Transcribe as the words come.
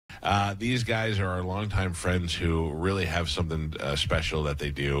These guys are our longtime friends who really have something special that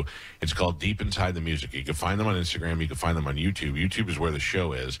they do. It's called Deep Inside the Music. You can find them on Instagram. You can find them on YouTube. YouTube is where the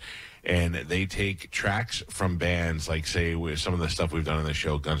show is. And they take tracks from bands, like, say, with some of the stuff we've done on the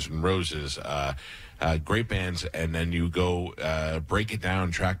show, Guns N' Roses, great bands, and then you go break it down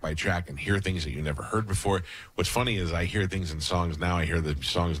track by track and hear things that you never heard before. What's funny is I hear things in songs now. I hear the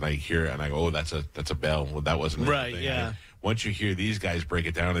songs and I go, oh, that's a bell. Well, that wasn't right. Yeah. Once you hear these guys break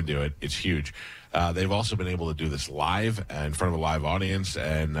it down and do it, it's huge. They've also been able to do this live in front of a live audience,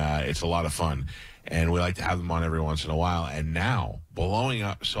 and it's a lot of fun. And we like to have them on every once in a while. And now, blowing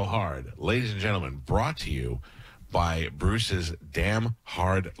up so hard, ladies and gentlemen, brought to you by Bruce's Damn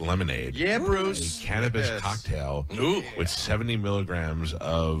Hard Lemonade. Yeah, Bruce. A cannabis cocktail with 70 milligrams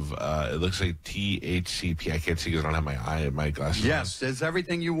of, it looks like THC. I can't see because I don't have my glasses Yes, there's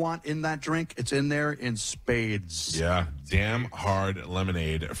everything you want in that drink. It's in there in spades. Yeah, Damn Hard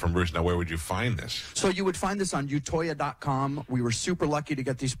Lemonade from Bruce. Now, where would you find this? So you would find this on Utoya.com. We were super lucky to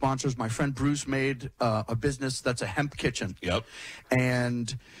get these sponsors. My friend Bruce made a business that's a hemp kitchen. Yep.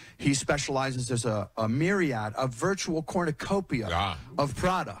 And he specializes, there's a myriad, a virtual cornucopia of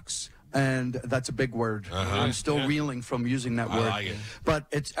products. And that's a big word. I'm still reeling from using that word. Like it. But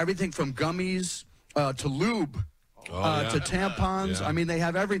it's everything from gummies to lube. To tampons. Yeah. I mean, they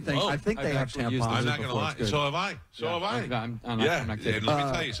have everything. I think they have tampons. I'm not going to lie. So have I. I'm not And let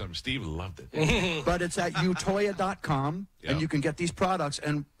me tell you something. Steve loved it. But it's at utoya.com, and you can get these products.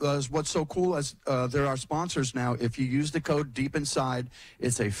 And what's so cool is they're our sponsors now. If you use the code Deep Inside,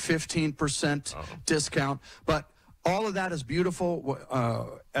 it's a 15% discount. But all of that is beautiful.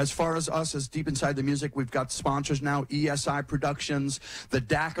 As far as us as Deep Inside the Music, we've got sponsors now, ESI Productions, the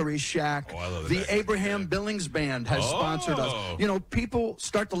Daiquiri Shack, the Abraham Billings Band has sponsored us. You know, people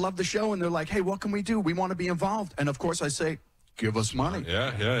start to love the show, and they're like, hey, what can we do? We want to be involved. And, of course, I say, give us money.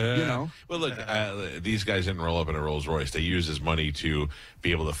 Yeah. You know? Well, look, these guys didn't roll up in a Rolls Royce. They use this money to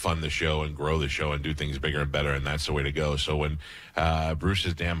be able to fund the show and grow the show and do things bigger and better, and that's the way to go. So when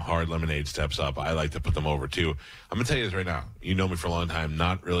Bruce's Damn Hard Lemonade steps up, I like to put them over, too. I'm going to tell you this right now. You know me for a long time,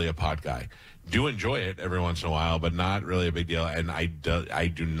 not really a pot guy. Do enjoy it every once in a while, but not really a big deal. And I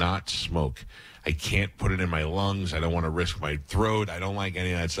do not smoke. I can't put it in my lungs. I don't want to risk my throat. I don't like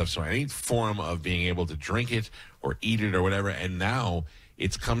any of that stuff. So any form of being able to drink it or eat it or whatever. And now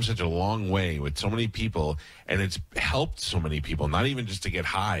it's come such a long way with so many people, and it's helped so many people, not even just to get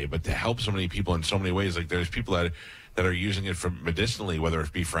high, but to help so many people in so many ways. Like there's people that are using it for medicinally, whether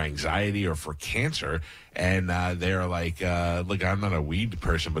it be for anxiety or for cancer. And they're like, look, I'm not a weed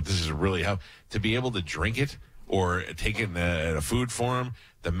person, but this is really help to be able to drink it or take it in a food form.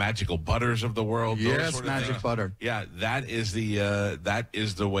 The magical butters of the world. Yes, sort of magic things. butter. Yeah, that is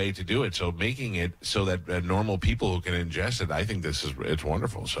the way to do it. So making it so that normal people who can ingest it, I think it's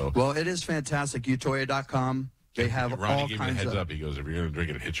wonderful. So well, it is fantastic. Utoya.com. They have Ronnie all gave me a kinds heads of. up. He goes, if you're going to drink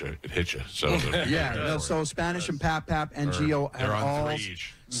it, it hits you. So So Spanish and Pap and Geo have all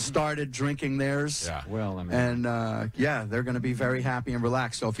started drinking theirs. Yeah. Well, I mean, And they're going to be very happy and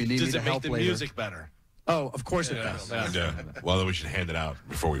relaxed. So if you need me to help later. Does it make the music better? Oh, of course it does. Well, then we should hand it out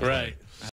before we play. Right.